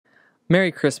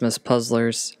Merry Christmas,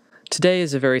 puzzlers. Today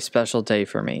is a very special day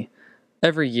for me.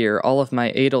 Every year, all of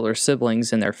my 8 older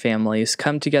siblings and their families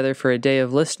come together for a day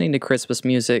of listening to Christmas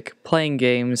music, playing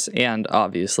games, and,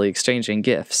 obviously, exchanging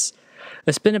gifts.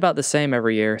 It's been about the same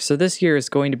every year, so this year is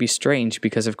going to be strange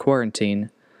because of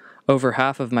quarantine. Over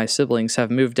half of my siblings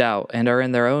have moved out and are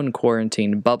in their own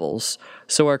quarantine bubbles,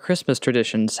 so our Christmas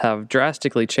traditions have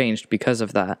drastically changed because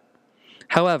of that.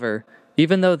 However,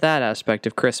 even though that aspect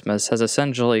of Christmas has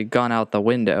essentially gone out the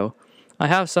window, I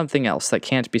have something else that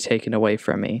can't be taken away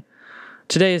from me.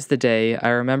 Today is the day I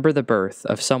remember the birth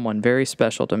of someone very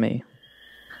special to me.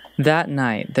 That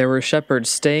night, there were shepherds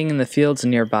staying in the fields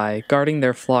nearby, guarding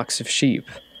their flocks of sheep.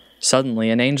 Suddenly,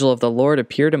 an angel of the Lord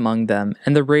appeared among them,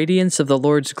 and the radiance of the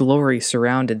Lord's glory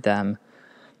surrounded them.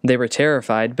 They were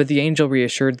terrified, but the angel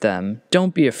reassured them.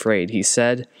 "Don't be afraid," he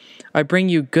said. "I bring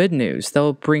you good news that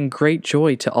will bring great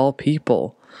joy to all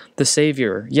people. The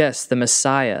Savior, yes, the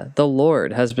Messiah, the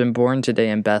Lord, has been born today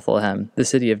in Bethlehem, the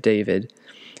city of David.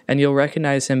 And you'll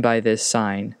recognize him by this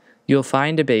sign. You'll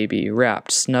find a baby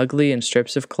wrapped snugly in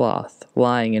strips of cloth,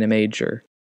 lying in a manger."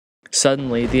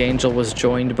 Suddenly, the angel was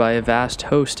joined by a vast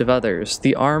host of others,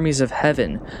 the armies of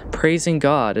heaven, praising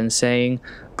God and saying,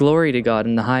 "Glory to God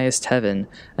in the highest heaven,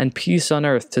 and peace on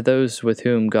earth to those with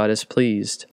whom God is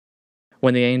pleased."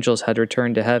 When the angels had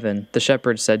returned to heaven, the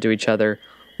shepherds said to each other,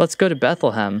 "Let's go to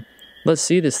Bethlehem. Let's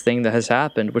see this thing that has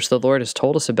happened, which the Lord has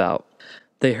told us about."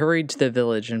 They hurried to the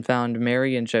village and found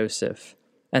Mary and Joseph,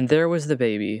 and there was the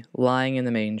baby, lying in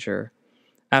the manger.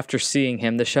 After seeing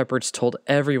him, the shepherds told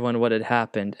everyone what had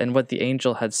happened and what the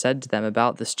angel had said to them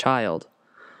about this child.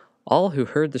 All who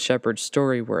heard the shepherd's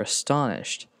story were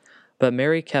astonished, but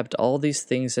Mary kept all these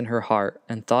things in her heart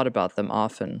and thought about them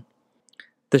often.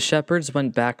 The shepherds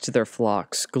went back to their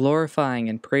flocks, glorifying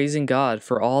and praising God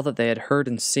for all that they had heard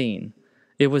and seen.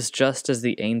 It was just as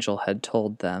the angel had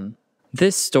told them.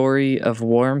 This story of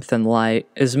warmth and light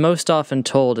is most often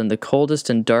told in the coldest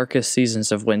and darkest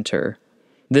seasons of winter.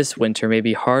 This winter may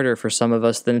be harder for some of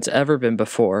us than it's ever been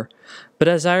before, but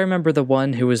as I remember the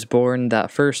one who was born that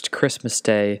first Christmas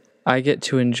day, I get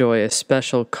to enjoy a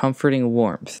special comforting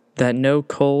warmth that no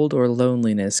cold or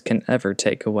loneliness can ever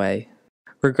take away.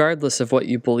 Regardless of what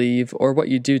you believe or what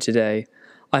you do today,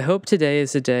 I hope today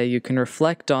is a day you can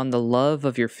reflect on the love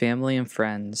of your family and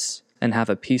friends and have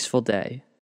a peaceful day.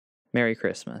 Merry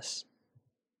Christmas.